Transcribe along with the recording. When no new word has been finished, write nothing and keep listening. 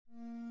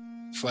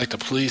It's like the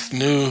police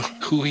knew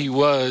who he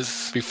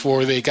was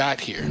before they got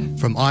here.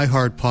 From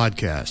iHeart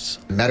Podcasts.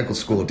 The medical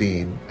school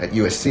dean at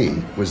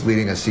USC was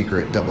leading a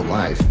secret double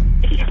life.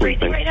 Is she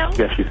breathing right now?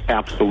 Yes, she's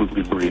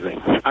absolutely breathing.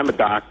 I'm a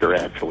doctor,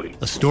 actually.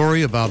 A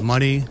story about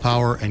money,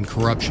 power, and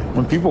corruption.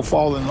 When people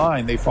fall in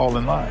line, they fall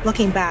in line.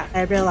 Looking back,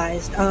 I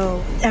realized,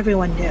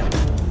 everyone knew.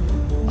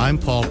 I'm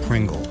Paul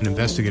Pringle, an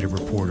investigative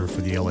reporter for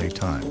the LA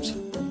Times.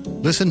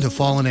 Listen to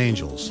Fallen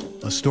Angels,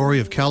 a story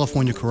of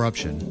California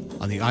corruption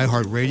on the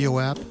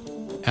iHeartRadio app,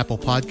 Apple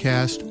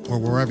Podcast, or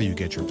wherever you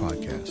get your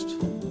podcasts.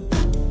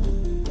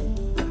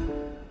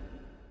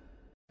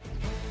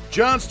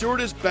 Jon Stewart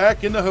is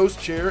back in the host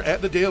chair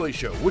at The Daily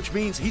Show, which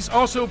means he's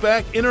also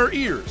back in our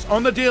ears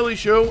on The Daily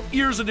Show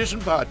Ears Edition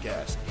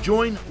podcast.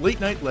 Join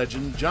late-night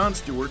legend Jon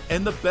Stewart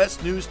and the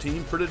best news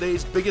team for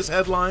today's biggest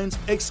headlines,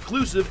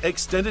 exclusive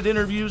extended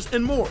interviews,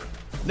 and more.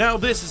 Now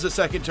this is a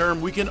second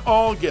term we can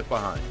all get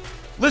behind.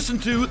 Listen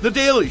to The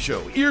Daily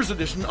Show Ears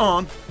Edition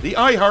on the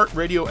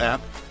iHeartRadio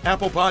app,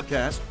 Apple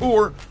Podcasts,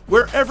 or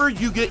wherever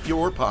you get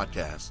your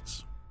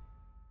podcasts.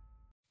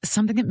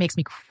 Something that makes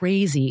me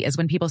crazy is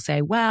when people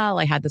say, well,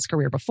 I had this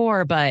career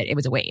before, but it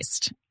was a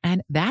waste.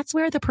 And that's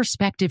where the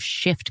perspective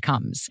shift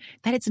comes,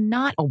 that it's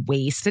not a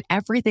waste, that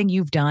everything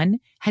you've done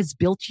has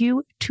built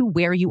you to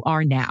where you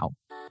are now.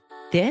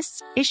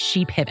 This is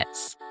She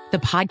Pivots, the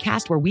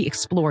podcast where we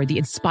explore the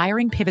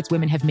inspiring pivots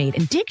women have made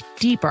and dig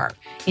deeper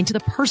into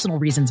the personal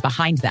reasons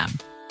behind them.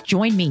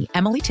 Join me,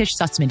 Emily Tish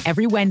Sussman,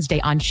 every Wednesday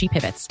on She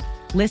Pivots.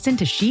 Listen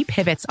to She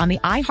Pivots on the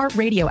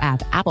iHeartRadio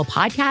app, Apple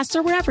Podcasts,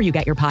 or wherever you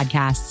get your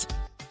podcasts.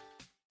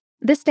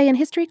 This Day in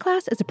History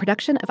class is a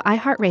production of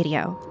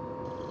iHeartRadio.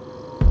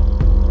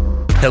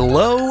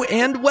 Hello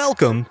and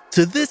welcome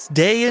to This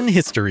Day in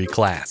History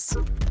class,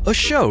 a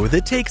show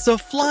that takes a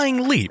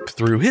flying leap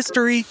through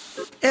history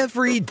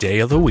every day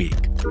of the week.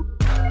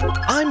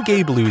 I'm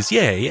Gabe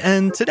Luzier,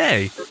 and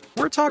today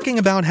we're talking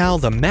about how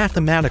the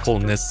mathematical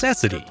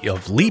necessity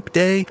of Leap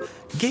Day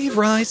gave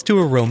rise to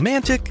a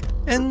romantic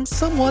and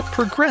somewhat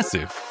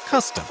progressive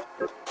custom.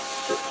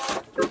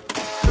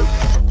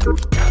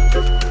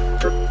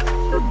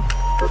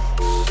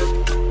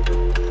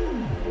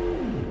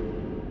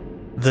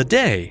 The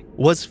day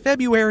was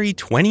February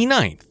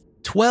 29th,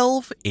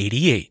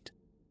 1288.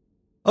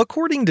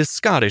 According to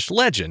Scottish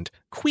legend,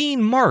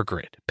 Queen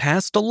Margaret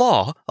passed a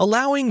law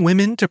allowing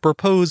women to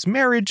propose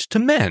marriage to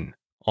men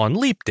on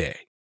Leap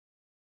Day.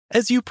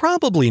 As you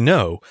probably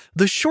know,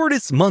 the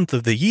shortest month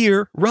of the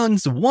year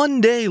runs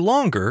one day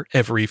longer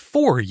every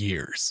 4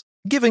 years,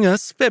 giving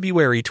us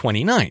February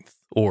 29th,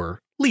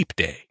 or Leap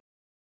Day.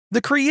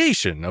 The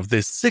creation of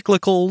this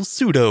cyclical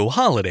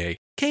pseudo-holiday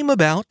came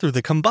about through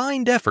the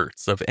combined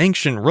efforts of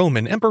ancient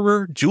Roman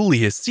Emperor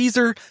Julius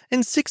Caesar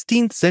and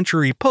 16th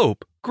century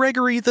Pope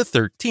Gregory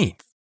XIII.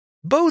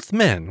 Both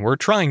men were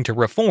trying to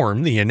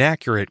reform the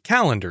inaccurate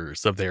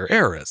calendars of their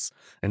eras,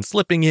 and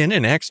slipping in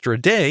an extra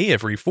day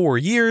every 4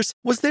 years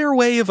was their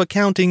way of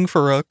accounting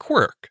for a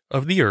quirk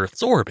of the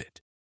Earth's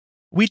orbit.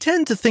 We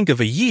tend to think of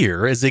a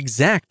year as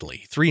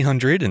exactly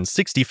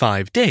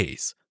 365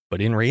 days,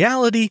 but in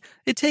reality,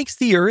 it takes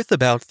the Earth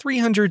about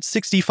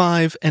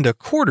 365 and a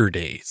quarter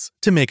days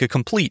to make a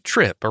complete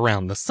trip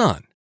around the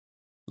sun.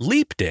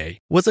 Leap Day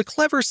was a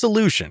clever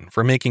solution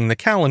for making the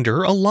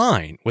calendar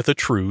align with a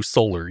true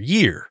solar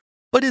year.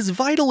 But as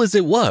vital as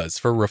it was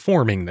for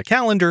reforming the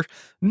calendar,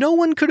 no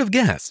one could have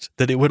guessed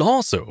that it would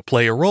also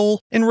play a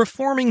role in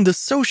reforming the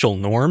social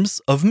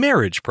norms of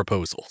marriage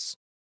proposals.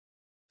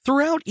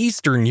 Throughout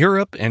Eastern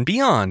Europe and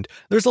beyond,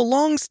 there's a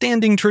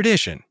long-standing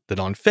tradition that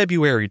on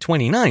February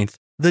 29th,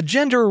 the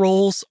gender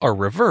roles are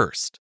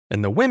reversed,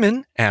 and the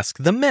women ask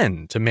the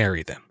men to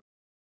marry them.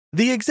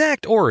 The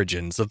exact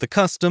origins of the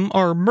custom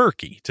are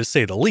murky, to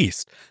say the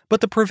least, but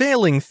the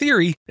prevailing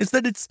theory is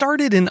that it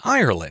started in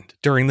Ireland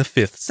during the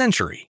 5th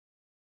century.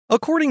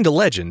 According to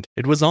legend,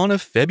 it was on a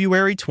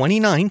February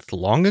 29th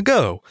long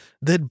ago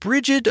that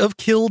Bridget of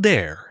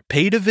Kildare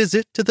paid a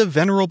visit to the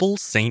venerable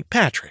St.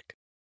 Patrick.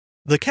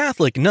 The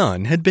Catholic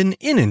nun had been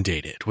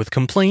inundated with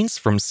complaints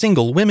from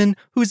single women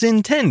whose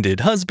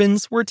intended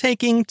husbands were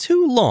taking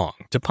too long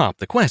to pop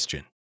the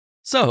question.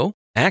 So,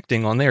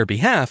 acting on their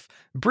behalf,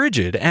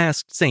 Bridget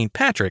asked St.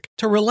 Patrick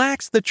to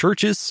relax the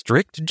church's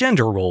strict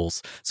gender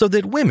roles so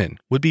that women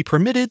would be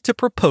permitted to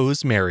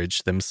propose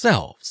marriage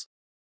themselves.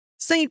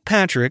 St.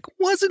 Patrick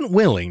wasn't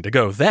willing to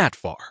go that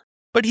far,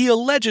 but he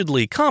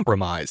allegedly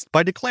compromised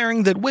by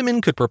declaring that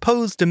women could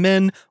propose to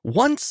men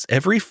once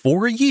every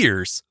 4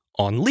 years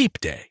on Leap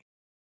Day.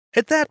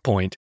 At that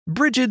point,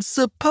 Bridget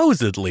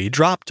supposedly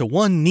dropped to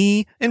one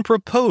knee and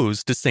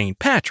proposed to St.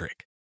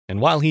 Patrick, and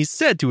while he's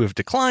said to have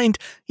declined,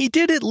 he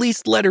did at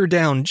least let her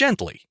down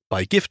gently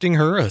by gifting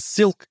her a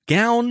silk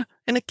gown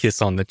and a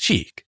kiss on the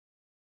cheek.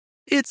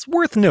 It's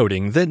worth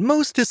noting that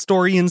most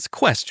historians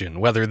question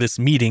whether this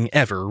meeting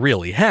ever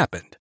really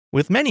happened,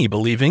 with many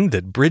believing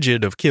that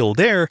Bridget of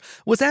Kildare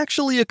was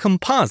actually a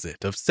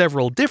composite of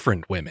several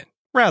different women,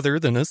 rather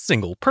than a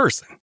single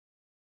person.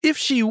 If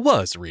she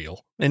was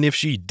real, and if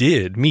she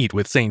did meet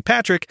with St.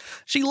 Patrick,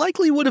 she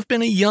likely would have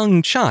been a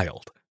young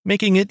child,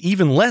 making it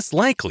even less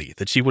likely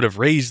that she would have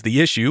raised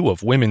the issue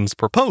of women's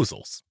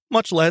proposals,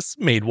 much less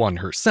made one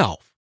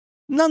herself.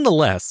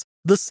 Nonetheless,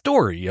 the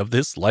story of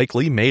this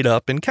likely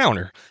made-up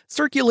encounter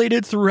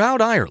circulated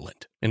throughout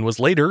Ireland and was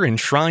later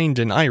enshrined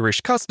in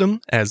Irish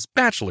custom as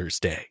Bachelor's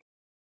Day.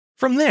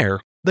 From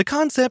there, the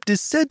concept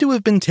is said to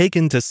have been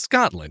taken to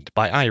Scotland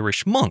by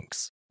Irish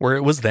monks, where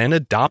it was then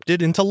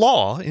adopted into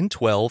law in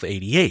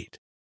 1288.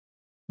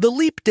 The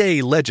Leap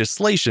Day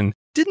legislation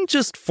didn't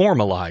just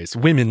formalize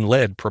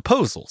women-led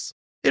proposals,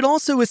 it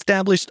also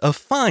established a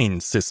fine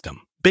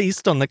system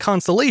based on the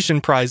consolation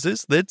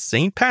prizes that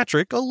St.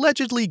 Patrick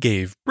allegedly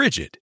gave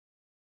Bridget.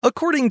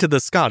 According to the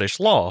Scottish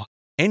law,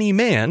 any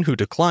man who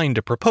declined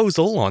a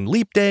proposal on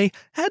Leap Day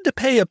had to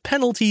pay a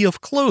penalty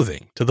of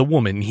clothing to the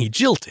woman he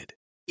jilted,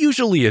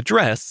 usually a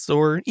dress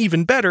or,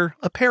 even better,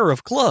 a pair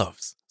of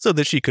gloves, so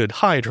that she could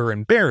hide her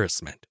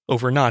embarrassment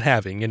over not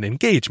having an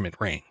engagement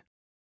ring.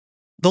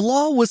 The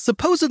law was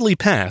supposedly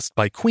passed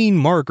by Queen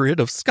Margaret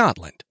of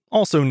Scotland,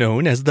 also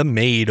known as the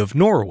Maid of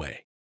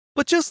Norway.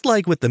 But just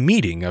like with the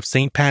meeting of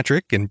St.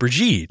 Patrick and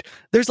Brigid,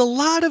 there's a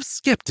lot of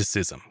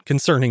skepticism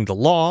concerning the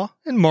law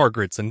and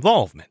Margaret's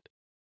involvement.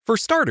 For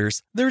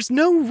starters, there's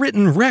no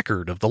written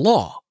record of the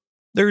law.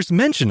 There's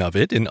mention of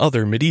it in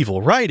other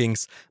medieval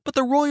writings, but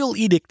the royal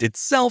edict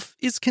itself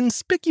is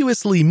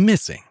conspicuously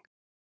missing.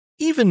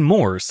 Even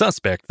more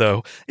suspect,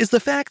 though, is the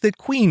fact that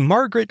Queen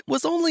Margaret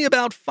was only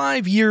about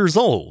 5 years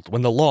old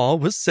when the law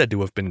was said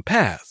to have been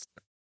passed.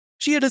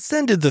 She had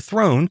ascended the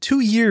throne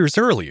 2 years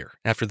earlier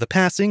after the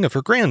passing of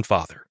her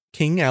grandfather,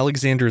 King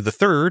Alexander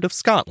III of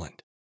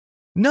Scotland.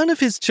 None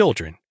of his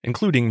children,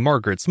 including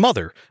Margaret's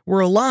mother, were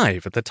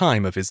alive at the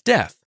time of his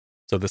death,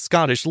 so the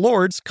Scottish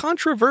lords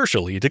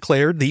controversially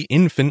declared the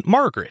infant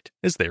Margaret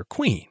as their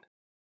queen.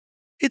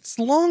 It's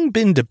long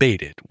been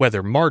debated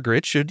whether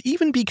Margaret should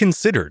even be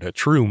considered a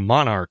true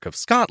monarch of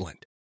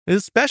Scotland,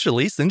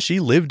 especially since she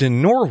lived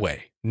in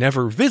Norway,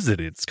 never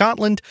visited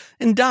Scotland,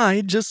 and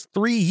died just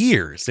 3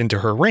 years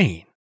into her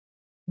reign.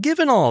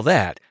 Given all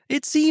that,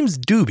 it seems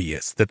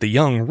dubious that the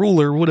young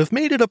ruler would have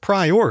made it a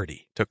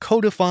priority to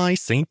codify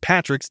St.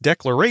 Patrick's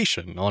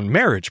declaration on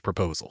marriage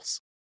proposals.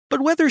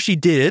 But whether she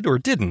did or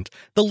didn't,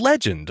 the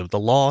legend of the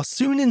law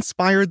soon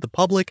inspired the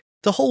public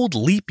to hold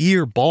leap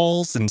year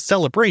balls and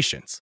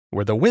celebrations,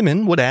 where the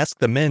women would ask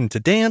the men to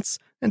dance,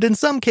 and in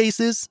some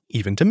cases,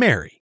 even to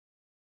marry.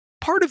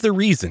 Part of the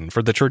reason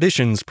for the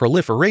tradition's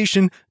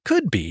proliferation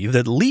could be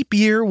that leap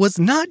year was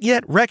not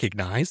yet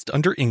recognized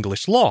under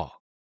English law.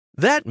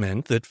 That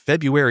meant that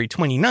February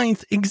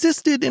 29th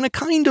existed in a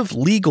kind of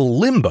legal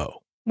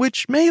limbo,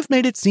 which may have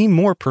made it seem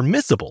more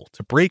permissible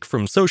to break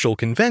from social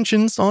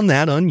conventions on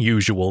that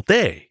unusual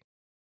day.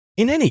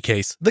 In any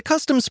case, the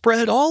custom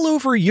spread all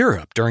over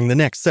Europe during the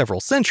next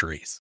several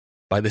centuries.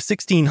 By the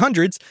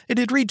 1600s, it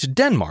had reached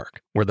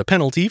Denmark, where the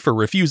penalty for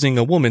refusing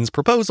a woman's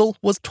proposal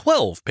was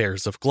 12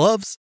 pairs of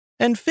gloves,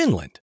 and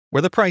Finland,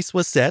 where the price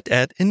was set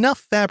at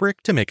enough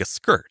fabric to make a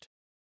skirt.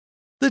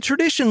 The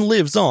tradition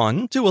lives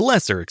on, to a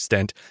lesser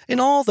extent, in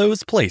all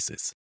those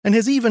places, and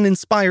has even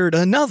inspired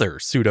another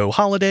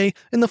pseudo-holiday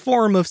in the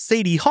form of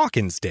Sadie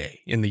Hawkins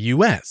Day in the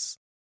US.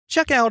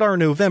 Check out our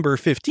November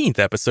 15th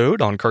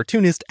episode on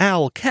cartoonist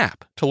Al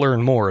Capp to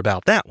learn more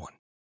about that one.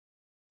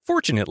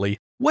 Fortunately,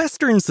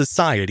 Western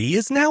society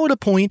is now at a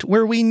point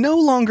where we no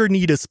longer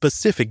need a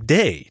specific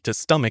day to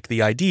stomach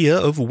the idea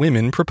of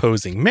women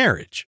proposing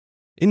marriage.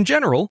 In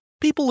general,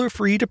 people are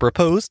free to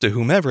propose to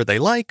whomever they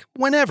like,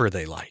 whenever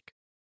they like,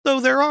 though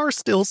there are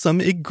still some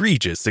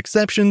egregious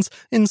exceptions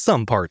in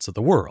some parts of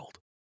the world.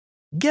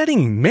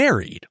 Getting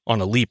married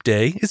on a leap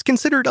day is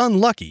considered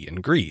unlucky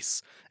in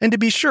Greece, and to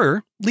be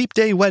sure, leap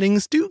day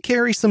weddings do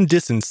carry some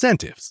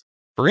disincentives.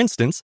 For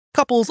instance,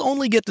 couples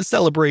only get to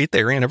celebrate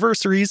their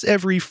anniversaries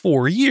every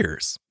 4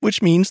 years,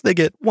 which means they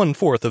get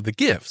 1/4 of the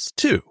gifts,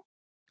 too.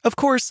 Of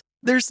course,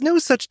 there's no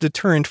such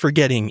deterrent for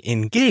getting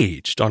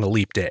engaged on a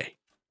leap day.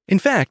 In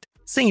fact,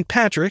 St.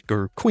 Patrick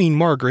or Queen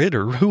Margaret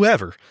or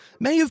whoever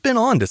may have been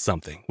onto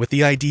something with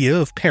the idea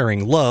of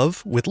pairing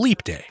love with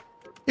leap day.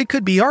 It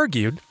could be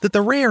argued that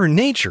the rare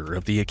nature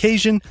of the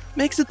occasion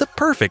makes it the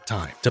perfect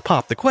time to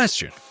pop the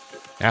question.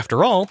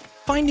 After all,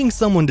 finding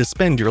someone to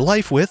spend your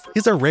life with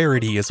is a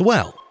rarity as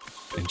well.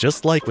 And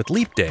just like with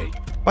Leap Day,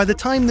 by the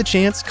time the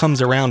chance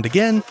comes around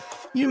again,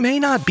 you may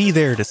not be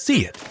there to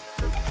see it.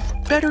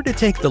 Better to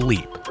take the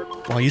leap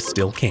while you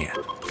still can.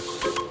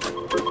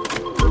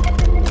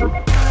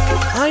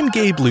 I'm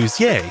Gabe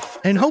Luzier,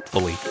 and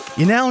hopefully,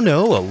 you now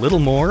know a little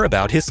more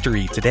about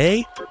history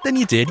today than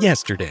you did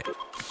yesterday.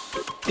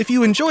 If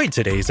you enjoyed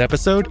today's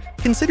episode,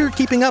 consider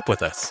keeping up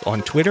with us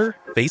on Twitter,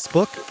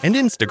 Facebook, and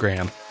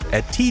Instagram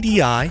at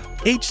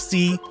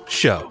TDIHC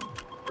Show.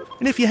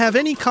 And if you have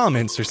any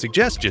comments or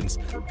suggestions,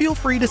 feel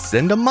free to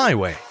send them my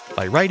way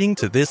by writing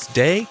to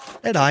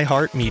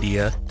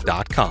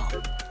thisday@iheartmedia.com.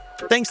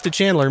 Thanks to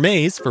Chandler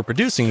Mays for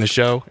producing the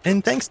show,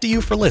 and thanks to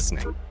you for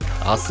listening.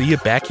 I'll see you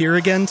back here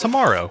again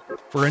tomorrow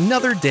for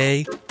another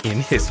day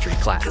in history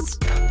class.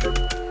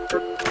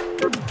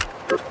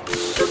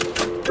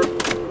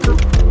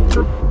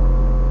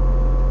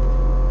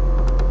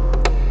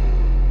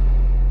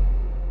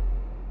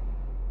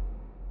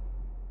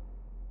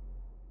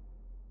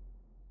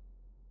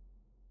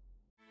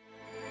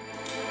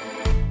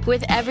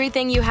 With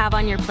everything you have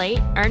on your plate,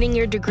 earning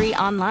your degree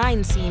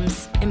online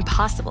seems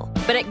impossible.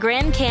 But at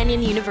Grand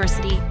Canyon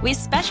University, we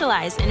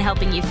specialize in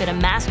helping you fit a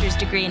master's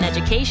degree in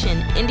education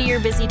into your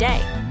busy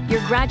day.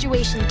 Your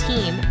graduation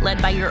team,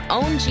 led by your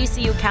own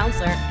GCU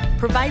counselor,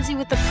 provides you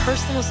with the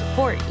personal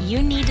support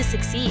you need to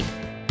succeed.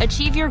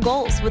 Achieve your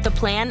goals with a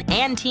plan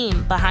and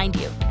team behind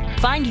you.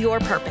 Find your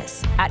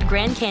purpose at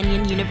Grand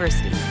Canyon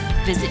University.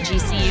 Visit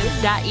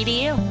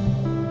gcu.edu.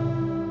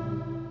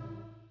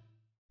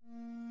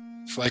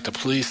 It's like the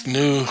police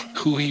knew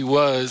who he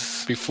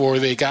was before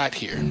they got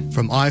here.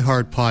 From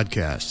iHeart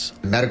Podcasts.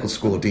 The medical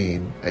school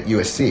dean at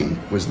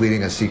USC was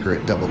leading a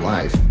secret double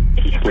life.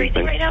 She's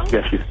breathing right now?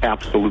 Yes, she's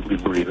absolutely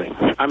breathing.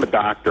 I'm a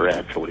doctor,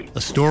 actually.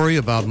 A story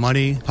about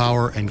money,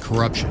 power, and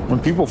corruption.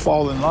 When people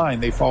fall in line,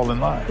 they fall in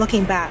line.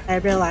 Looking back, I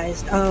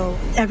realized,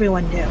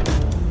 everyone knew.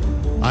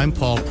 I'm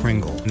Paul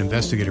Pringle, an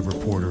investigative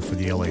reporter for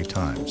the LA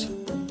Times.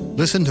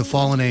 Listen to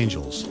Fallen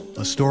Angels,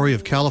 a story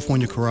of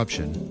California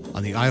corruption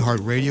on the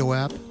iHeart Radio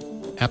app,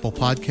 Apple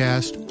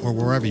Podcast, or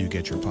wherever you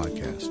get your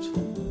podcasts.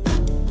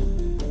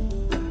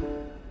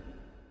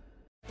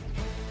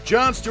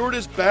 Jon Stewart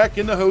is back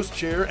in the host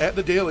chair at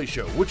The Daily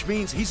Show, which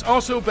means he's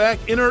also back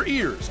in our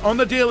ears on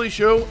The Daily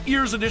Show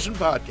Ears Edition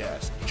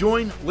podcast.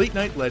 Join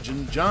late-night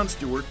legend Jon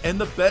Stewart and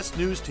the best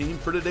news team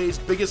for today's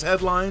biggest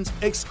headlines,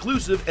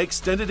 exclusive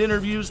extended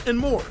interviews, and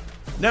more.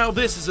 Now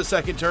this is a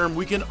second term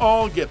we can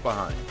all get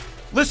behind.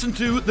 Listen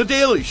to The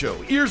Daily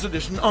Show Ears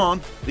Edition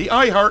on the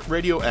iHeart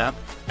Radio app,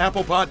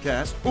 Apple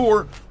Podcast,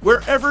 or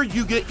wherever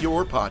you get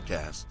your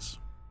podcasts.